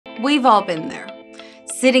We've all been there.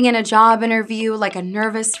 Sitting in a job interview like a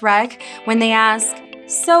nervous wreck when they ask,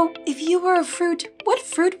 "So, if you were a fruit, what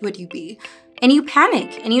fruit would you be?" And you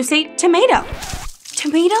panic and you say, "Tomato."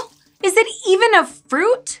 Tomato? Is it even a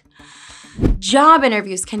fruit? Job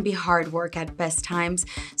interviews can be hard work at best times,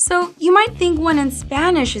 so you might think one in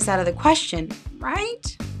Spanish is out of the question,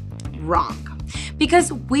 right? Wrong.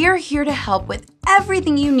 Because we're here to help with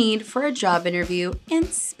everything you need for a job interview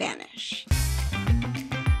in Spanish.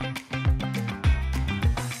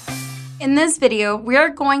 In this video, we are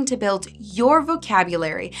going to build your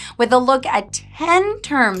vocabulary with a look at 10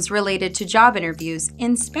 terms related to job interviews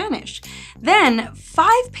in Spanish. Then,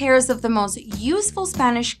 5 pairs of the most useful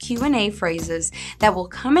Spanish Q&A phrases that will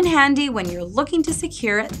come in handy when you're looking to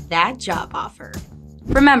secure that job offer.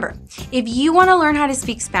 Remember, if you want to learn how to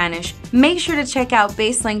speak Spanish, make sure to check out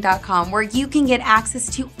BaseLang.com, where you can get access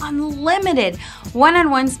to unlimited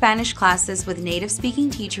one-on-one Spanish classes with native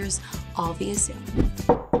speaking teachers, all via Zoom.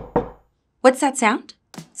 What's that sound?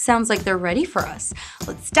 Sounds like they're ready for us.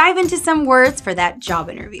 Let's dive into some words for that job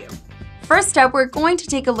interview. First up, we're going to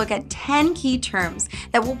take a look at 10 key terms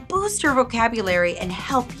that will boost your vocabulary and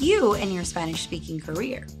help you in your Spanish-speaking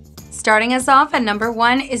career. Starting us off at number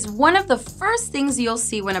 1 is one of the first things you'll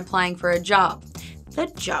see when applying for a job, the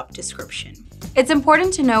job description. It's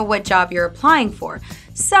important to know what job you're applying for,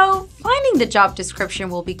 so finding the job description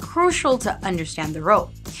will be crucial to understand the role.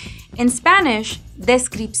 In Spanish,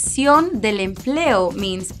 descripción del empleo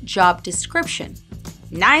means job description.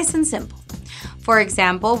 Nice and simple. For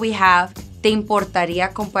example, we have, ¿Te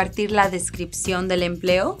importaría compartir la descripción del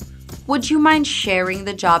empleo? Would you mind sharing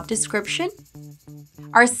the job description?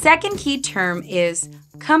 Our second key term is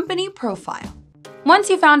company profile. Once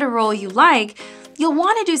you found a role you like, you'll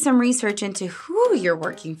want to do some research into who you're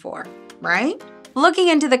working for, right? Looking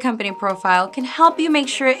into the company profile can help you make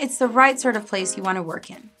sure it's the right sort of place you want to work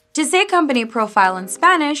in. To say company profile in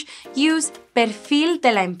Spanish, use perfil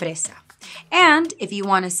de la empresa. And if you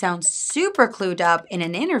want to sound super clued up in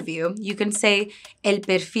an interview, you can say, El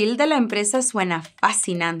perfil de la empresa suena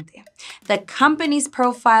fascinante. The company's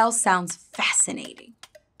profile sounds fascinating.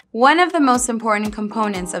 One of the most important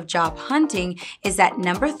components of job hunting is at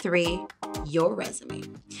number 3, your resume.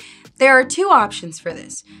 There are 2 options for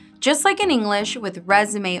this. Just like in English with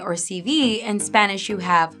resume or CV, in Spanish you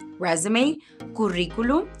have resume,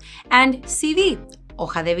 currículum, and CV,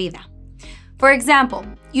 hoja de vida. For example,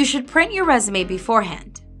 you should print your resume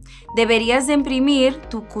beforehand. Deberías imprimir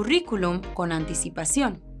tu currículum con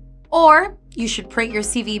anticipación. Or you should print your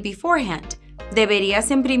CV beforehand.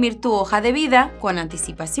 Deberías imprimir tu hoja de vida con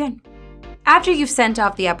anticipación. After you've sent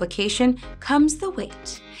off the application comes the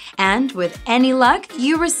wait. And with any luck,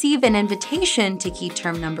 you receive an invitation to key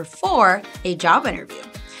term number 4, a job interview.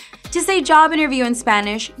 To say job interview in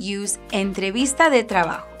Spanish, use entrevista de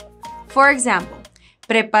trabajo. For example,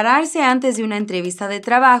 prepararse antes de una entrevista de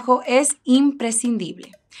trabajo es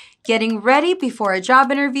imprescindible. Getting ready before a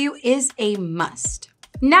job interview is a must.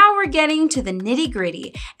 Now we're getting to the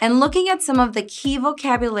nitty-gritty and looking at some of the key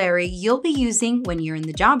vocabulary you'll be using when you're in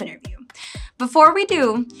the job interview. Before we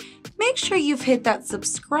do, make sure you've hit that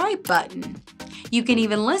subscribe button. You can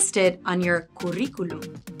even list it on your curriculum.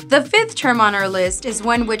 The 5th term on our list is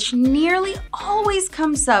one which nearly always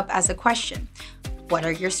comes up as a question. What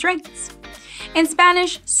are your strengths? In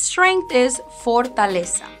Spanish, strength is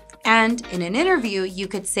fortaleza. And in an interview, you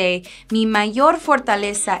could say, Mi mayor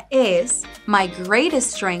fortaleza es, my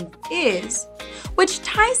greatest strength is, which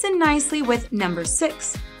ties in nicely with number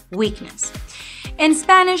 6, weakness. In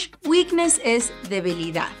Spanish, weakness is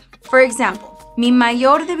debilidad. For example, mi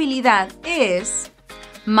mayor debilidad is,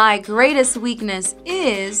 my greatest weakness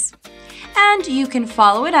is, and you can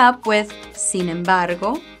follow it up with sin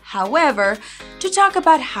embargo, however, to talk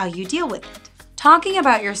about how you deal with it. Talking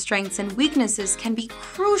about your strengths and weaknesses can be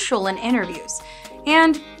crucial in interviews,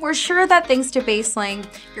 and we're sure that thanks to BaseLang,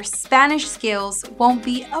 your Spanish skills won't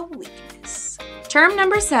be a weakness. Term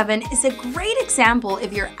number 7 is a great example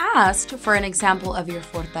if you're asked for an example of your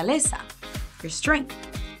fortaleza, your strength.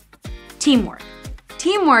 Teamwork.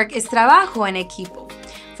 Teamwork is trabajo en equipo.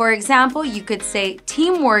 For example, you could say,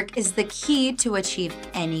 teamwork is the key to achieve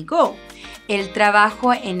any goal. El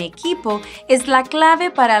trabajo en equipo es la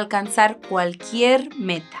clave para alcanzar cualquier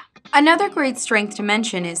meta. Another great strength to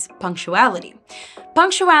mention is punctuality.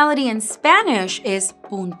 Punctuality in Spanish is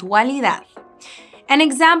puntualidad. An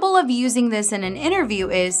example of using this in an interview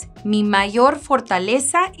is, Mi mayor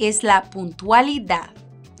fortaleza es la puntualidad.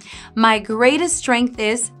 My greatest strength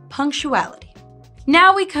is punctuality.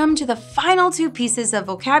 Now we come to the final 2 pieces of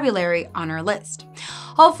vocabulary on our list.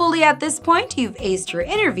 Hopefully at this point you've aced your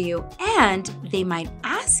interview and they might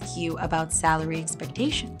ask you about salary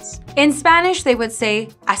expectations. In Spanish, they would say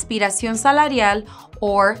aspiración salarial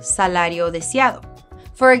or salario deseado.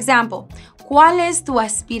 For example, ¿cuál es tu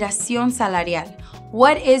aspiración salarial?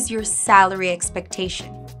 What is your salary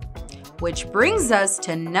expectation? Which brings us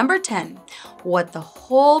to number 10, what the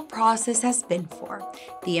whole process has been for,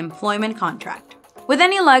 the employment contract. With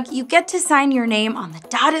any luck, you get to sign your name on the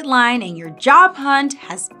dotted line and your job hunt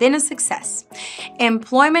has been a success.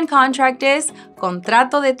 Employment contract is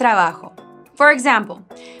contrato de trabajo. For example,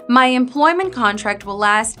 my employment contract will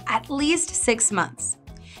last at least 6 months.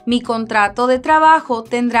 Mi contrato de trabajo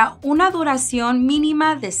tendrá una duración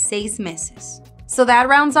mínima de 6 meses. So that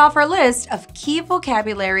rounds off our list of key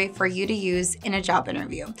vocabulary for you to use in a job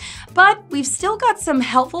interview. But we've still got some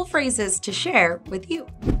helpful phrases to share with you.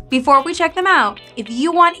 Before we check them out, if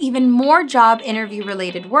you want even more job interview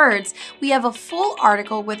related words, we have a full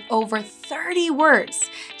article with over 30 words.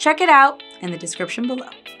 Check it out in the description below.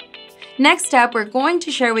 Next up, we're going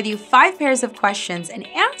to share with you 5 pairs of questions and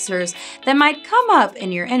answers that might come up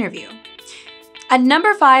in your interview. At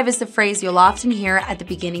number 5 is the phrase you'll often hear at the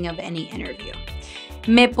beginning of any interview.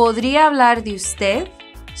 ¿Me podría hablar de usted,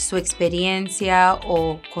 su experiencia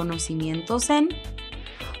o conocimientos en?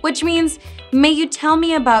 Which means, may you tell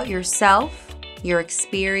me about yourself, your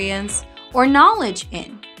experience, or knowledge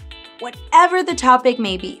in, whatever the topic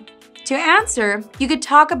may be. To answer, you could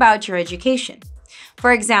talk about your education.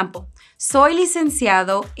 For example, soy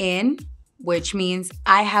licenciado en, which means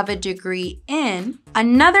I have a degree in.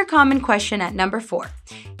 Another common question at number 4,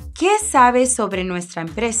 ¿qué sabes sobre nuestra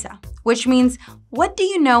empresa? Which means, what do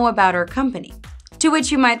you know about our company? To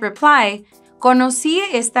which you might reply, conocí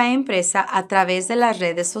esta empresa a través de las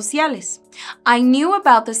redes sociales. I knew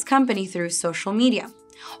about this company through social media.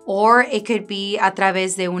 Or it could be a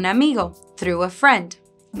través de un amigo, through a friend.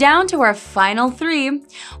 Down to our final 3,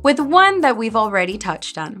 with one that we've already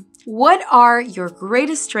touched on. What are your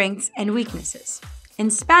greatest strengths and weaknesses? In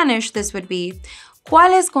Spanish, this would be,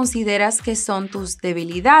 ¿cuáles consideras que son tus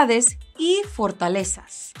debilidades y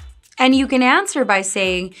fortalezas? And you can answer by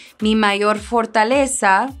saying, mi mayor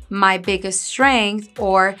fortaleza, my biggest strength,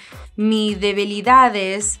 or mi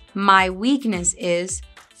debilidades, my weakness is,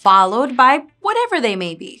 followed by whatever they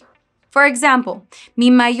may be. For example, mi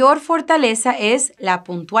mayor fortaleza es la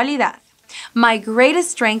puntualidad. My greatest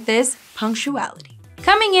strength is punctuality.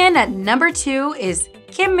 Coming in at number 2 is,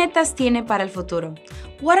 ¿qué metas tiene para el futuro?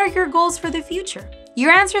 What are your goals for the future?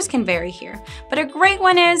 Your answers can vary here, but a great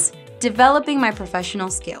one is, developing my professional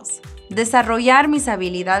skills. Desarrollar mis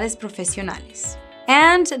habilidades profesionales.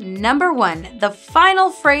 And number 1, the final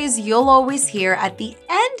phrase you'll always hear at the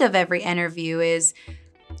end of every interview is,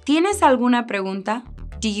 ¿tienes alguna pregunta?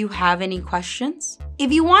 Do you have any questions?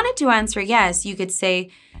 If you wanted to answer yes, you could say,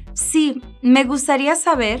 sí, me gustaría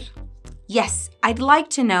saber. Yes, I'd like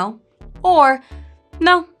to know. Or,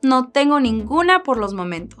 no, no tengo ninguna por los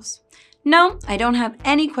momentos. No, I don't have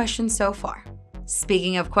any questions so far.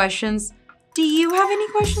 Speaking of questions, do you have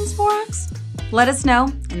any questions for us? Let us know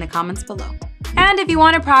in the comments below. And if you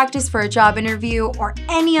want to practice for a job interview or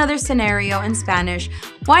any other scenario in Spanish,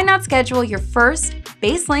 why not schedule your first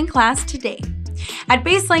BaseLang class today? At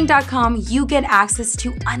baselang.com, you get access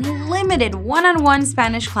to unlimited one-on-one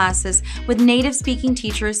Spanish classes with native-speaking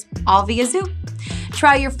teachers, all via Zoom.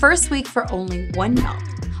 Try your first week for only $1.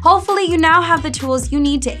 Hopefully, you now have the tools you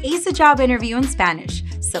need to ace a job interview in Spanish.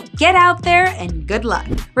 So get out there and good luck.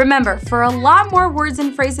 Remember, for a lot more words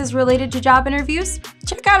and phrases related to job interviews,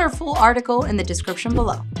 check out our full article in the description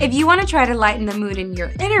below. If you want to try to lighten the mood in your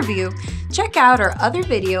interview, check out our other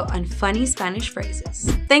video on funny Spanish phrases.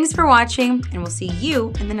 Thanks for watching, and we'll see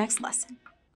you in the next lesson.